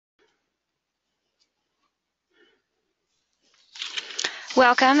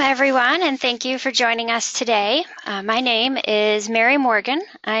Welcome, everyone, and thank you for joining us today. My name is Mary Morgan.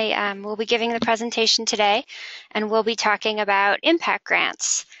 I will be giving the presentation today, and we'll be talking about impact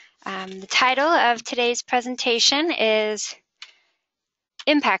grants. The title of today's presentation is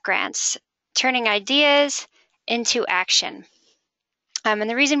Impact Grants, Turning Ideas into Action. And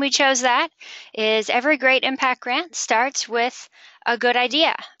the reason we chose that is every great impact grant starts with a good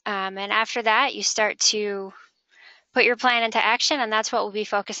idea. And after that, you start to put your plan into action, and that's what we'll be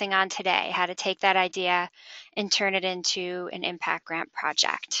focusing on today, how to take that idea and turn it into an impact grant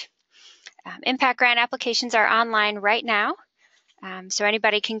project. Impact grant applications are online right now, so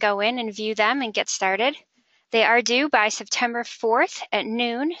anybody can go in and view them and get started. They are due by September 4th at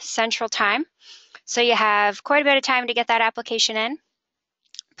noon Central Time, so you have quite a bit of time to get that application in.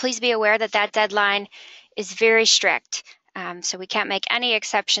 Please be aware that that deadline is very strict. So we can't make any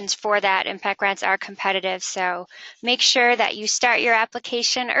exceptions for that. Impact grants are competitive, so make sure that you start your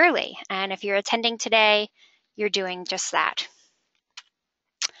application early. And if you're attending today, you're doing just that.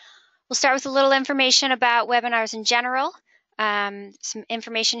 We'll start with a little information about webinars in general. Some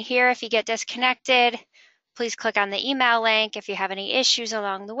information here. If you get disconnected, please click on the email link. If you have any issues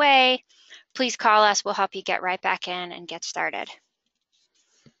along the way, please call us. We'll help you get right back in and get started.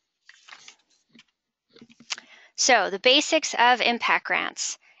 So the basics of impact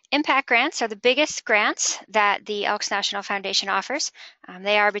grants. Impact grants are the biggest grants that the Elks National Foundation offers.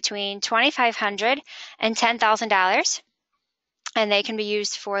 They are between $2,500 and $10,000, and they can be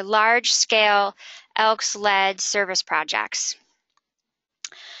used for large-scale Elks-led service projects.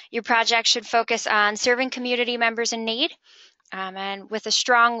 Your project should focus on serving community members in need and with a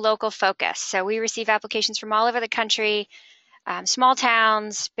strong local focus. So we receive applications from all over the country, small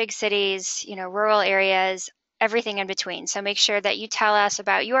towns, big cities, rural areas, everything in between. So make sure that you tell us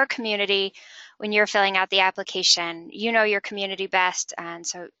about your community when you're filling out the application. You know your community best, and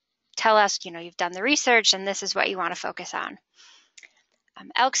so tell us, you've done the research and this is what you want to focus on.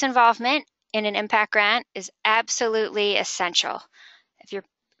 Elks involvement in an impact grant is absolutely essential. If your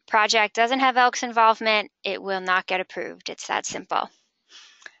project doesn't have Elks involvement, it will not get approved. It's that simple.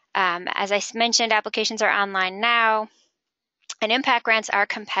 As I mentioned, applications are online now, and impact grants are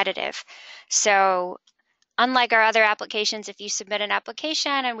competitive. So unlike our other applications, if you submit an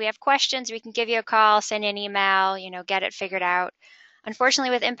application and we have questions, we can give you a call, send you an email, get it figured out.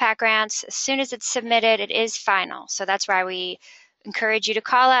 Unfortunately, with impact grants, as soon as it's submitted, it is final. So that's why we encourage you to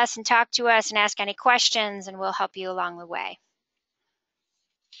call us and talk to us and ask any questions, and we'll help you along the way.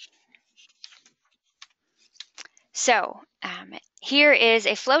 So here is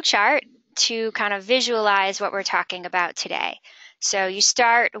a flow chart to kind of visualize what we're talking about today. So you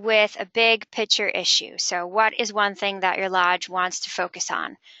start with a big picture issue. So what is one thing that your lodge wants to focus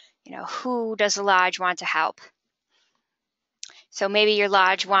on? Who does the lodge want to help? So maybe your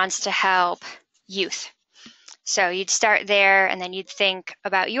lodge wants to help youth. So you'd start there, and then you'd think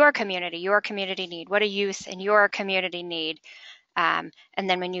about your community need. What do youth in your community need? And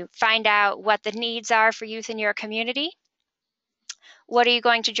then when you find out what the needs are for youth in your community, what are you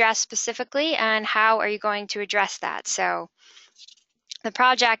going to address specifically, and how are you going to address that? So the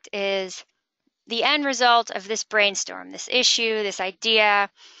project is the end result of this brainstorm, this issue, this idea,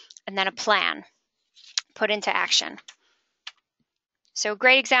 and then a plan put into action. So a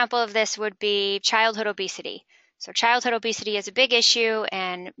great example of this would be childhood obesity. So childhood obesity is a big issue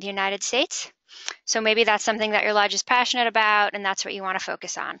in the United States. So maybe that's something that your lodge is passionate about, and that's what you want to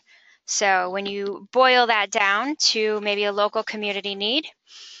focus on. So when you boil that down to maybe a local community need,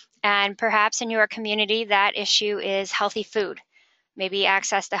 and perhaps in your community that issue is healthy food. Maybe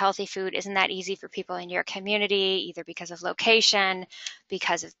access to healthy food isn't that easy for people in your community, either because of location,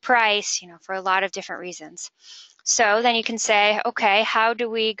 because of price, for a lot of different reasons. So then you can say, okay, how do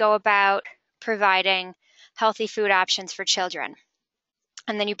we go about providing healthy food options for children?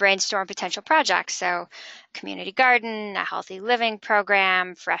 And then you brainstorm potential projects. So community garden, a healthy living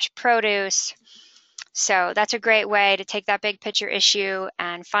program, fresh produce. So that's a great way to take that big picture issue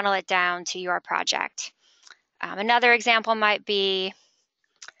and funnel it down to your project. Another example might be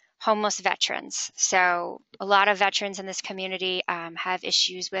homeless veterans. So a lot of veterans in this community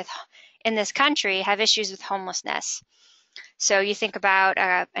in this country have issues with homelessness. So you think about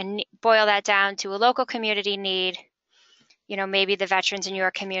and boil that down to a local community need. Maybe the veterans in your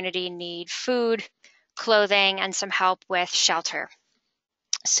community need food, clothing, and some help with shelter.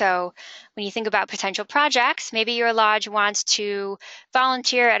 So when you think about potential projects, maybe your lodge wants to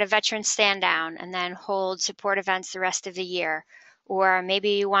volunteer at a veteran stand down and then hold support events the rest of the year. Or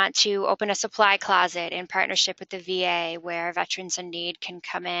maybe you want to open a supply closet in partnership with the VA where veterans in need can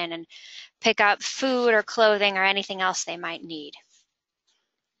come in and pick up food or clothing or anything else they might need.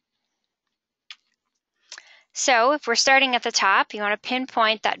 So if we're starting at the top, you want to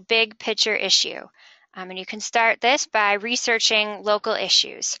pinpoint that big picture issue. And you can start this by researching local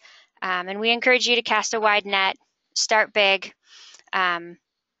issues. And we encourage you to cast a wide net, start big, and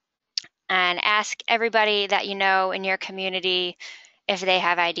ask everybody that you know in your community if they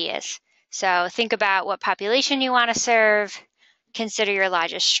have ideas. So think about what population you want to serve, consider your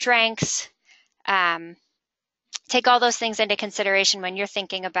largest strengths, take all those things into consideration when you're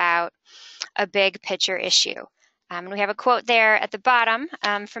thinking about a big picture issue. And we have a quote there at the bottom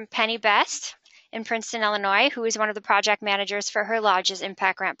from Penny Best in Princeton, Illinois, who is one of the project managers for her lodge's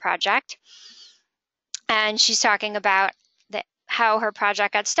Impact Grant project. And she's talking about how her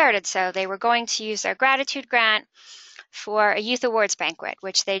project got started. So they were going to use their gratitude grant for a youth awards banquet,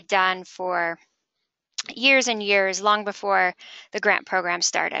 which they'd done for years and years, long before the grant program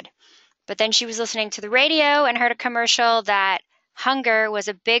started. But then she was listening to the radio and heard a commercial that hunger was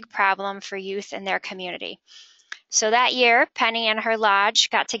a big problem for youth in their community. So that year, Penny and her lodge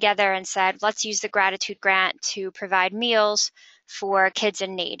got together and said, let's use the gratitude grant to provide meals for kids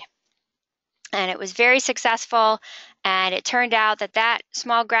in need. And it was very successful, and it turned out that that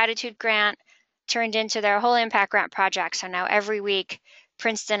small gratitude grant turned into their whole Impact Grant project. So now every week,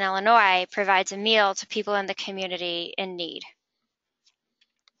 Princeton, Illinois provides a meal to people in the community in need.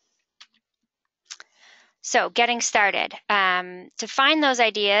 So getting started. To find those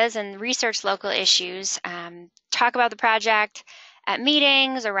ideas and research local issues, talk about the project at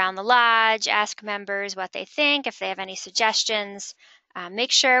meetings, around the lodge, ask members what they think, if they have any suggestions.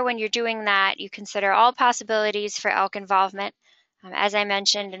 Make sure when you're doing that, you consider all possibilities for elk involvement. As I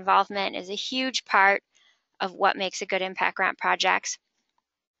mentioned, involvement is a huge part of what makes a good Impact Grant project.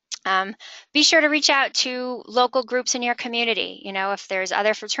 Be sure to reach out to local groups in your community. You know, if there's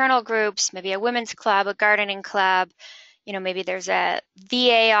other fraternal groups, maybe a women's club, a gardening club, you know, maybe there's a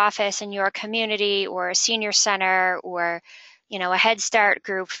VA office in your community, or a senior center, or, you know, a Head Start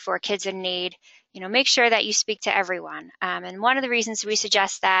group for kids in need. You know, make sure that you speak to everyone. And one of the reasons we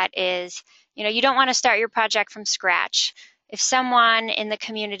suggest that is, you know, you don't want to start your project from scratch. If someone in the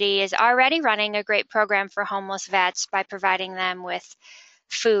community is already running a great program for homeless vets by providing them with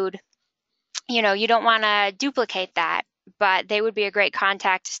food, you know, you don't want to duplicate that, but they would be a great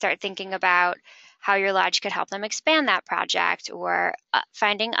contact to start thinking about how your lodge could help them expand that project, or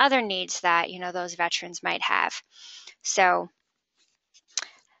finding other needs that, you know, those veterans might have. So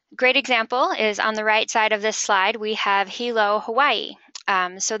great example is on the right side of this slide, we have Hilo, Hawaii.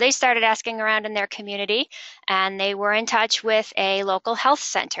 So they started asking around in their community, and they were in touch with a local health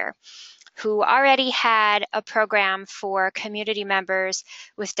center who already had a program for community members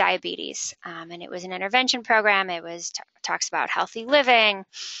with diabetes. And it was an intervention program. It was talks about healthy living,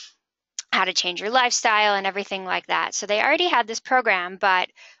 how to change your lifestyle, and everything like that. So they already had this program, but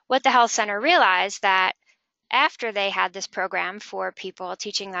what the health center realized that after they had this program for people,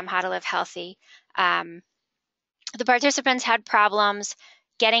 teaching them how to live healthy, the participants had problems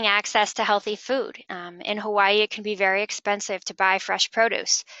getting access to healthy food. In Hawaii, it can be very expensive to buy fresh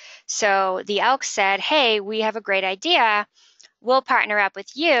produce. So the Elks said, hey, we have a great idea. We'll partner up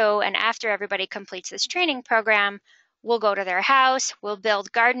with you, and after everybody completes this training program, we'll go to their house, we'll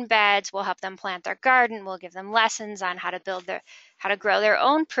build garden beds, we'll help them plant their garden, we'll give them lessons on how to grow their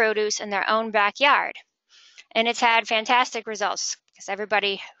own produce in their own backyard. And it's had fantastic results, because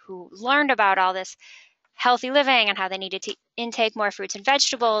everybody who learned about all this healthy living and how they needed to intake more fruits and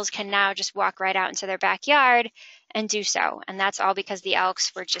vegetables can now just walk right out into their backyard and do so. And that's all because the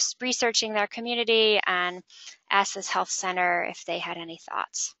Elks were just researching their community and asked this health center if they had any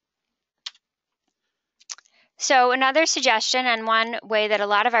thoughts. So another suggestion, and one way that a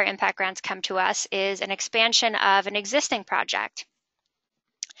lot of our impact grants come to us, is an expansion of an existing project.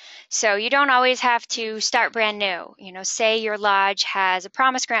 So you don't always have to start brand new. You know, say your lodge has a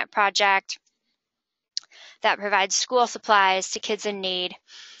Promise Grant project that provides school supplies to kids in need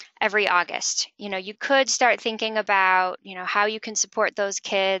every August. You know, you could start thinking about, you know, how you can support those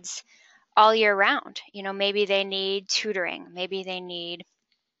kids all year round. You know, maybe they need tutoring, maybe they need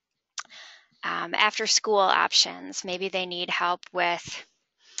after school options, maybe they need help with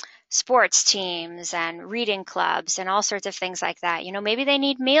sports teams and reading clubs and all sorts of things like that. You know, maybe they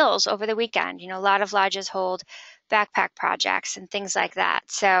need meals over the weekend. You know, a lot of lodges hold backpack projects and things like that.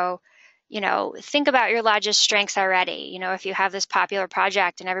 So, you know, think about your lodge's strengths already. You know, if you have this popular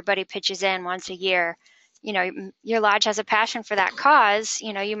project and everybody pitches in once a year, you know, your lodge has a passion for that cause,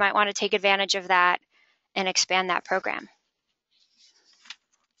 you know, you might want to take advantage of that and expand that program.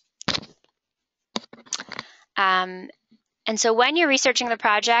 And so when you're researching the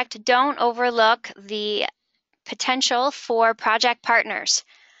project, don't overlook the potential for project partners.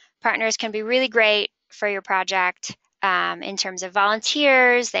 Partners can be really great for your project in terms of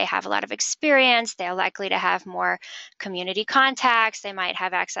volunteers. They have a lot of experience. They're likely to have more community contacts. They might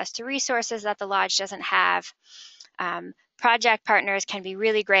have access to resources that the lodge doesn't have. Project partners can be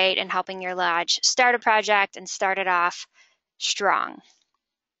really great in helping your lodge start a project and start it off strong.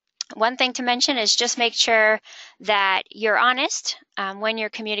 One thing to mention is just make sure that you're honest when you're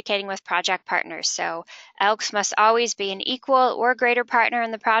communicating with project partners. So Elks must always be an equal or greater partner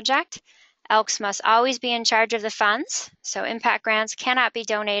in the project. Elks must always be in charge of the funds. So impact grants cannot be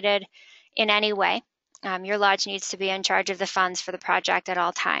donated in any way. Your lodge needs to be in charge of the funds for the project at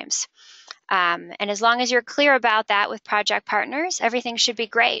all times. And as long as you're clear about that with project partners, everything should be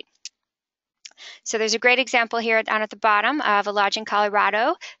great. So there's a great example here down at the bottom of a lodge in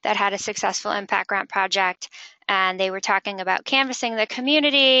Colorado that had a successful impact grant project, and they were talking about canvassing the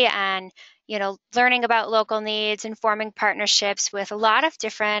community and learning about local needs and forming partnerships with a lot of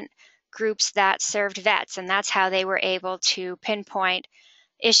different groups that served vets, and that's how they were able to pinpoint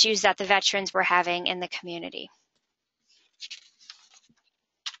issues that the veterans were having in the community.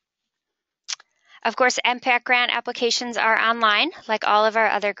 Of course, impact grant applications are online, like all of our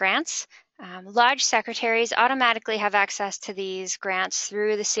other grants. Lodge secretaries automatically have access to these grants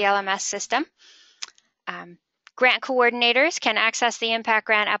through the CLMS system. Grant coordinators can access the impact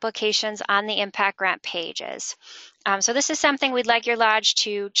grant applications on the impact grant pages. So this is something we'd like your lodge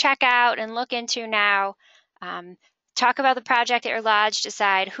to check out and look into now. Talk about the project at your lodge,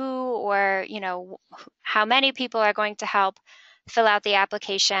 decide who or how many people are going to help fill out the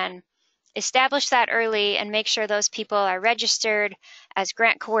application. Establish that early and make sure those people are registered as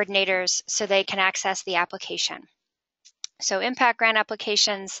grant coordinators so they can access the application. So impact grant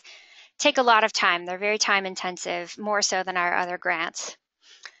applications take a lot of time. They're very time intensive, more so than our other grants.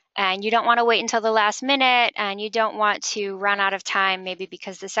 And you don't want to wait until the last minute, and you don't want to run out of time maybe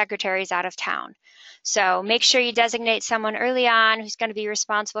because the secretary's out of town. So make sure you designate someone early on who's going to be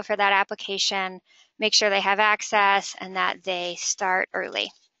responsible for that application. Make sure they have access and that they start early.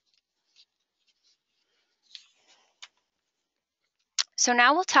 So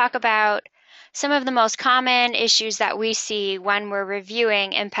now we'll talk about some of the most common issues that we see when we're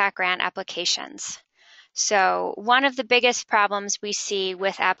reviewing impact grant applications. So one of the biggest problems we see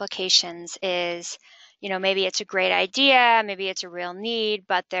with applications is, maybe it's a great idea, maybe it's a real need,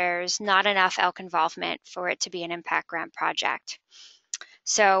 but there's not enough elk involvement for it to be an impact grant project.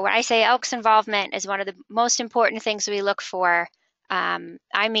 So when I say Elks involvement is one of the most important things we look for,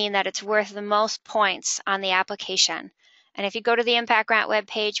 I mean that it's worth the most points on the application. And if you go to the impact grant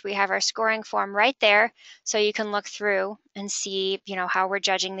webpage, we have our scoring form right there, so you can look through and see, how we're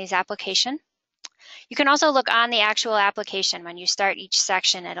judging these applications. You can also look on the actual application. When you start each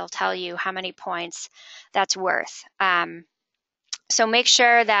section, it'll tell you how many points that's worth. So make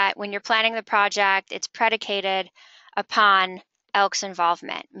sure that when you're planning the project, it's predicated upon Elks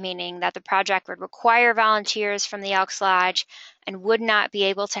involvement, meaning that the project would require volunteers from the Elks Lodge and would not be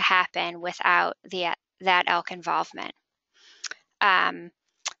able to happen without that elk involvement.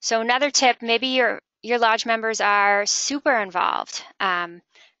 So another tip, maybe your lodge members are super involved.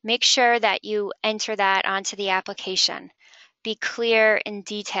 Make sure that you enter that onto the application. Be clear and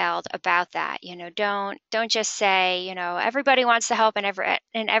detailed about that. Don't just say, everybody wants to help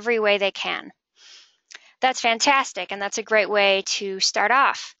in every way they can. That's fantastic, and that's a great way to start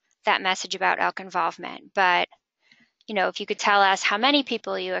off that message about elk involvement. But if you could tell us how many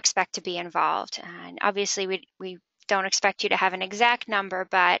people you expect to be involved, and obviously we don't expect you to have an exact number,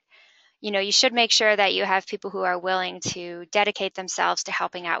 but you should make sure that you have people who are willing to dedicate themselves to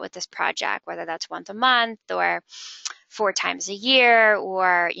helping out with this project, whether that's once a month or 4 times a year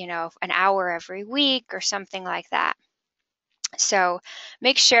or, an hour every week or something like that. So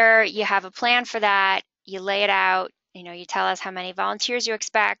make sure you have a plan for that. You lay it out, you tell us how many volunteers you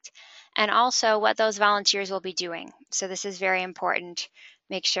expect and also what those volunteers will be doing. So this is very important.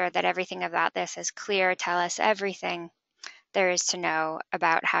 Make sure that everything about this is clear. Tell us everything there is to know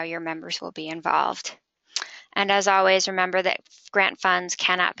about how your members will be involved. And as always, remember that grant funds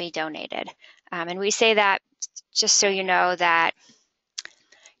cannot be donated. And we say that just so you know that,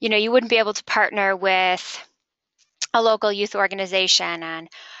 you wouldn't be able to partner with a local youth organization and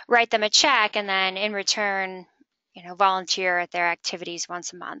write them a check and then in return, volunteer at their activities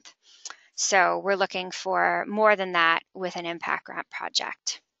once a month. So we're looking for more than that with an impact grant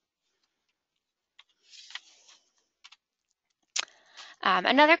project.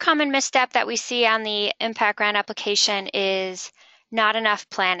 Another common misstep that we see on the impact grant application is not enough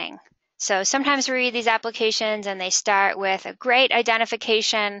planning. So sometimes we read these applications and they start with a great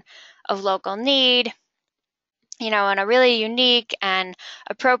identification of local need, in a really unique and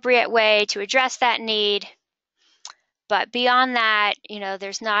appropriate way to address that need. But beyond that,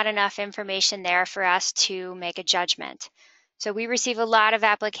 there's not enough information there for us to make a judgment. So we receive a lot of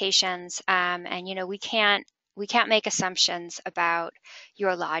applications, and we can't make assumptions about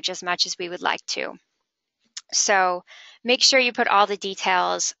your lodge as much as we would like to. So make sure you put all the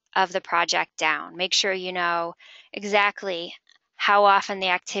details of the project down. Make sure you know exactly how often the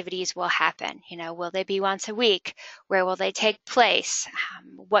activities will happen. Will they be once a week? Where will they take place?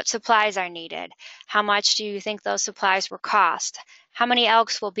 What supplies are needed? How much do you think those supplies will cost? How many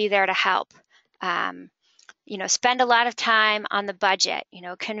Elks will be there to help? Spend a lot of time on the budget.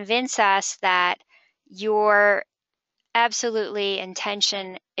 Convince us that your absolutely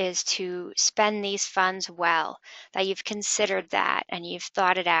intention is to spend these funds well, that you've considered that and you've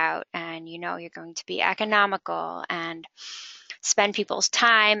thought it out, and you're going to be economical and spend people's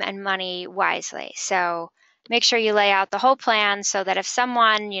time and money wisely. So make sure you lay out the whole plan so that if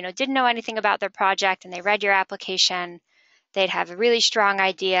someone didn't know anything about their project and they read your application, they'd have a really strong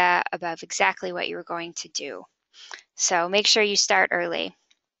idea about exactly what you were going to do. So make sure you start early.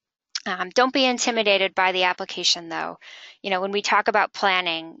 Don't be intimidated by the application, though. When we talk about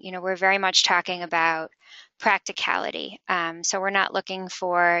planning, we're very much talking about practicality. So we're not looking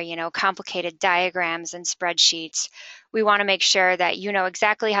for, complicated diagrams and spreadsheets. We want to make sure that you know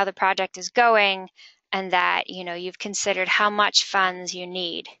exactly how the project is going and that, you've considered how much funds you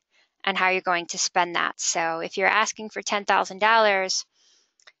need and how you're going to spend that. So if you're asking for $10,000,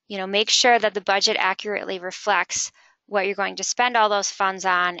 make sure that the budget accurately reflects what you're going to spend all those funds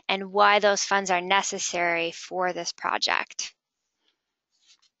on and why those funds are necessary for this project.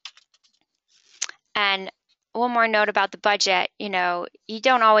 And one more note about the budget, you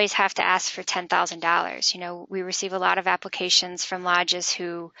don't always have to ask for $10,000. We receive a lot of applications from lodges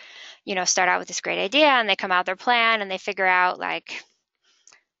who, start out with this great idea and they come out their plan and they figure out like,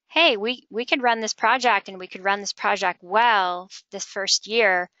 hey, we could run this project and we could run this project well this first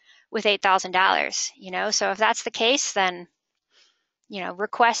year with $8,000, so if that's the case, then,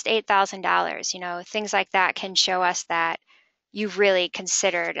 request $8,000, things like that can show us that you've really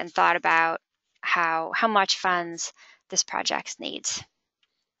considered and thought about how much funds this project needs.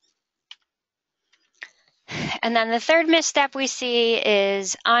 And then the third misstep we see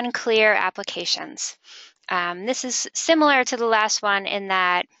is unclear applications. This is similar to the last one in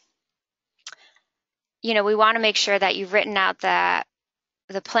that, we want to make sure that you've written out the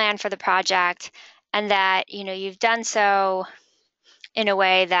plan for the project and that, you've done so in a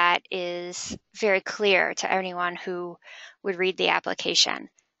way that is very clear to anyone who would read the application.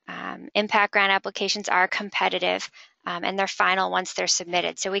 Impact grant applications are competitive and they're final once they're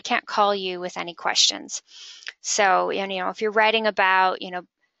submitted. So we can't call you with any questions. So, if you're writing about,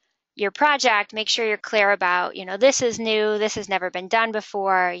 your project, make sure you're clear about, this is new, this has never been done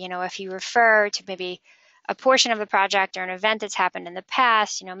before. If you refer to maybe a portion of the project or an event that's happened in the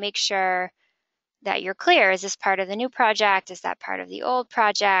past, make sure that you're clear. Is this part of the new project? Is that part of the old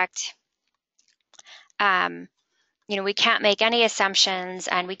project? We can't make any assumptions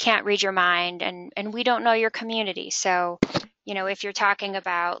and we can't read your mind and we don't know your community. So, if you're talking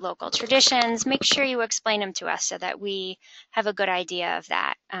about local traditions, make sure you explain them to us so that we have a good idea of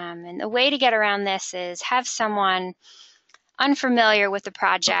that. And the way to get around this is have someone unfamiliar with the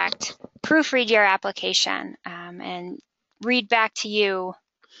project proofread your application and read back to you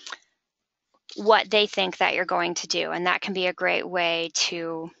what they think that you're going to do. And that can be a great way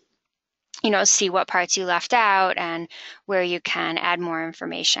to see what parts you left out and where you can add more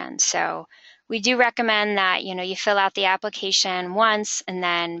information. So we do recommend that, you fill out the application once and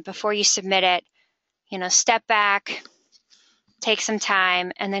then before you submit it, step back, take some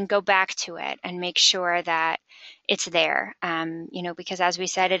time and then go back to it and make sure that it's there. Because as we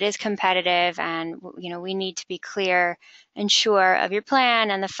said, it is competitive and, we need to be clear and sure of your plan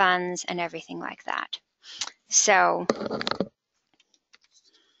and the funds and everything like that. So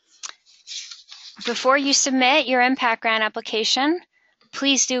before you submit your impact grant application,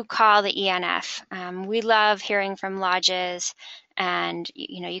 please do call the ENF. We love hearing from lodges and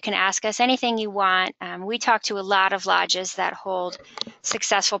you can ask us anything you want. We talk to a lot of lodges that hold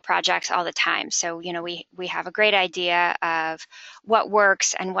successful projects all the time. So, we have a great idea of what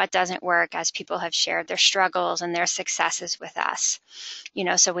works and what doesn't work as people have shared their struggles and their successes with us.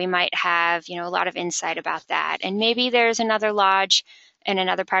 So we might have, a lot of insight about that. And maybe there's another lodge in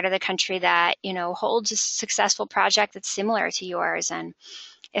another part of the country that, holds a successful project that's similar to yours. And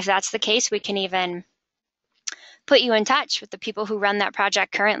if that's the case, we can even put you in touch with the people who run that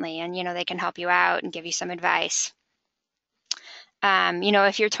project currently and, they can help you out and give you some advice.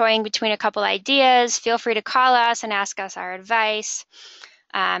 If you're toying between a couple ideas, feel free to call us and ask us our advice.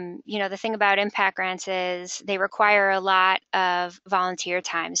 The thing about impact grants is they require a lot of volunteer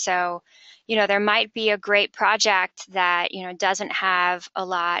time. So, there might be a great project that, doesn't have a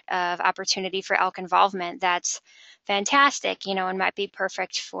lot of opportunity for elk involvement. That's fantastic, and might be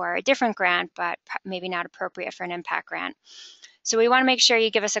perfect for a different grant, but maybe not appropriate for an impact grant. So we want to make sure you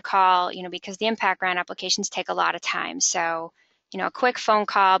give us a call, because the impact grant applications take a lot of time. So, a quick phone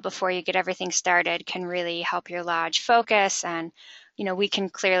call before you get everything started can really help your lodge focus, and, we can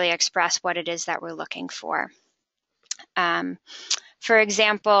clearly express what it is that we're looking for. For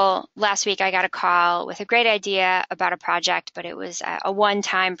example, last week I got a call with a great idea about a project, but it was a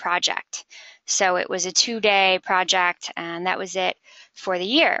one-time project. So it was a 2-day project, and that was it for the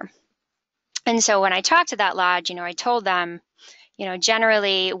year. And so when I talked to that lodge, I told them,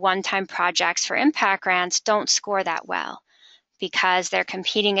 generally one-time projects for impact grants don't score that well because they're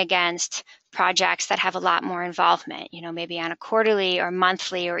competing against projects that have a lot more involvement, maybe on a quarterly or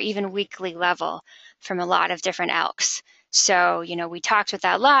monthly or even weekly level from a lot of different elks. So, we talked with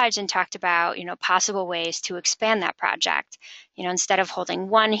that lodge and talked about, possible ways to expand that project. Instead of holding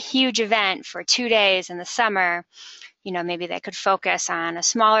one huge event for 2 days in the summer, maybe they could focus on a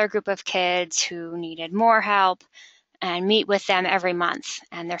smaller group of kids who needed more help and meet with them every month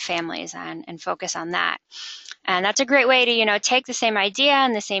and their families and focus on that. And that's a great way to, take the same idea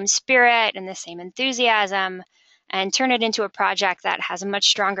and the same spirit and the same enthusiasm and turn it into a project that has a much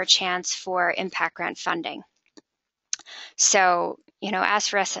stronger chance for impact grant funding. So, ask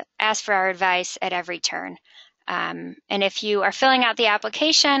for our advice at every turn. And if you are filling out the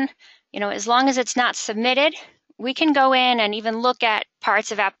application, as long as it's not submitted, we can go in and even look at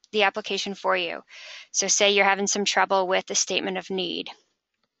parts of the application for you. So say you're having some trouble with the statement of need.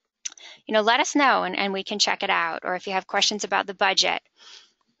 Let us know and we can check it out. Or if you have questions about the budget,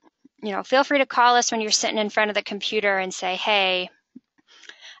 feel free to call us when you're sitting in front of the computer and say, hey,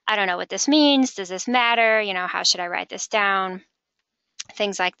 I don't know what this means. Does this matter? How should I write this down?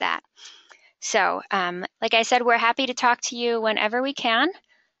 Things like that. So, like I said, we're happy to talk to you whenever we can.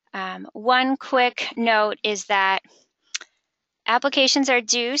 One quick note is that applications are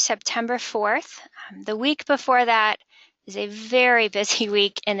due September 4th. The week before that is a very busy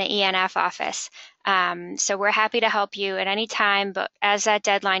week in the ENF office. So we're happy to help you at any time, but as that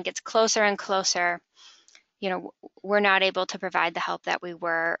deadline gets closer and closer, we're not able to provide the help that we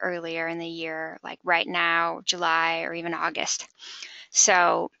were earlier in the year, like right now, July, or even August.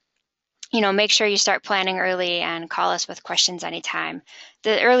 So, make sure you start planning early and call us with questions anytime.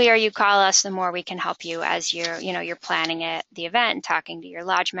 The earlier you call us, the more we can help you as you're planning the event and talking to your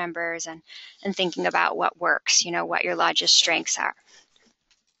lodge members and thinking about what works, what your lodge's strengths are.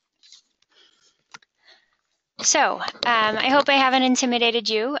 So I hope I haven't intimidated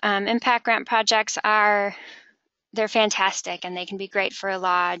you. Impact grant projects they're fantastic and they can be great for a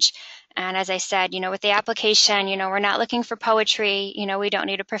lodge. And as I said, with the application, we're not looking for poetry. We don't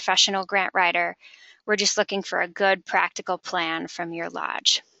need a professional grant writer. We're just looking for a good practical plan from your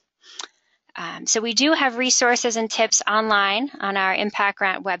lodge. So we do have resources and tips online on our impact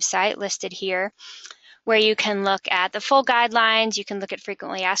grant website listed here, where you can look at the full guidelines. You can look at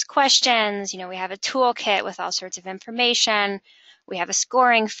frequently asked questions. We have a toolkit with all sorts of information. We have a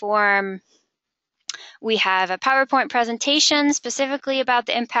scoring form. We have a PowerPoint presentation specifically about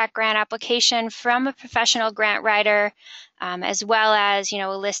the impact grant application from a professional grant writer, as well as,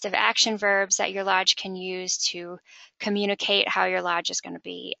 a list of action verbs that your lodge can use to communicate how your lodge is going to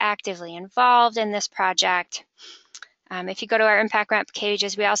be actively involved in this project. If you go to our impact grant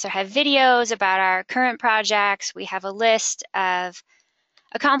pages, we also have videos about our current projects. We have a list of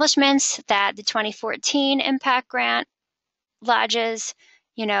accomplishments that the 2014 impact grant lodges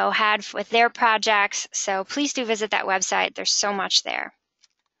had with their projects. So please do visit that website. There's so much there.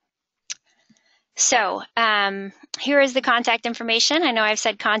 So here is the contact information. I know I've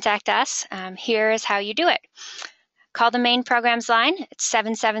said contact us. Here is how you do it. Call the main programs line. It's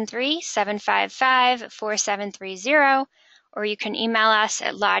 773-755-4730, or you can email us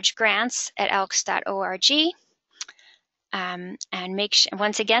at lodgegrants@elks.org. And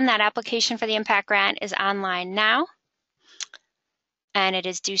once again, that application for the impact grant is online now, and it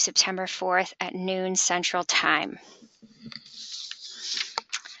is due September 4th at noon Central Time.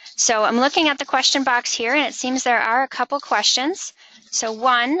 So I'm looking at the question box here, and it seems there are a couple questions. So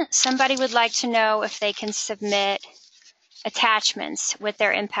one, somebody would like to know if they can submit attachments with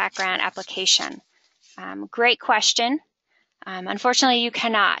their impact grant application. Great question. Unfortunately, you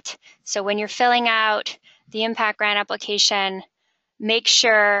cannot. So when you're filling out the impact grant application, make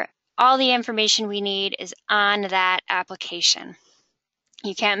sure all the information we need is on that application.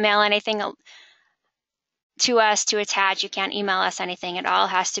 You can't mail anything to us to attach. You can't email us anything. It all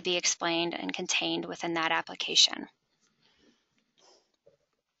has to be explained and contained within that application.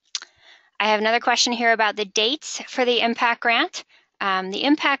 I have another question here about the dates for the impact grant. The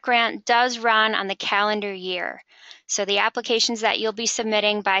impact grant does run on the calendar year. So the applications that you'll be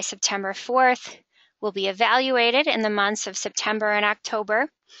submitting by September 4th will be evaluated in the months of September and October.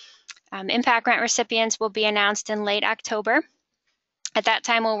 Impact grant recipients will be announced in late October. At that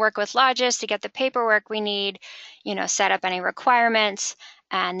time, we'll work with lodges to get the paperwork we need, set up any requirements,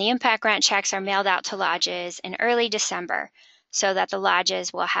 and the impact grant checks are mailed out to lodges in early December so that the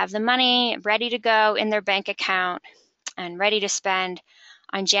lodges will have the money ready to go in their bank account and ready to spend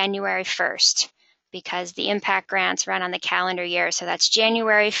on January 1st, because the impact grants run on the calendar year. So that's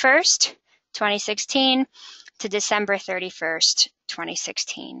January 1st, 2016 to December 31st,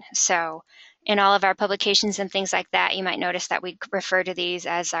 2016. So in all of our publications and things like that, you might notice that we refer to these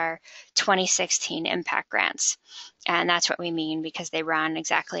as our 2016 impact grants. And that's what we mean, because they run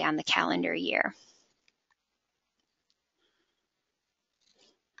exactly on the calendar year.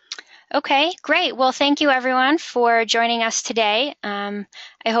 Okay, great. Well, thank you everyone for joining us today. I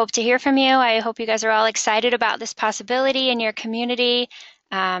hope to hear from you. I hope you guys are all excited about this possibility in your community.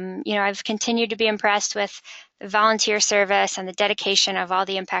 I've continued to be impressed with the volunteer service and the dedication of all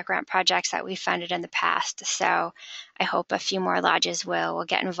the impact grant projects that we've funded in the past. So I hope a few more lodges will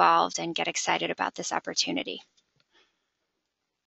get involved and get excited about this opportunity.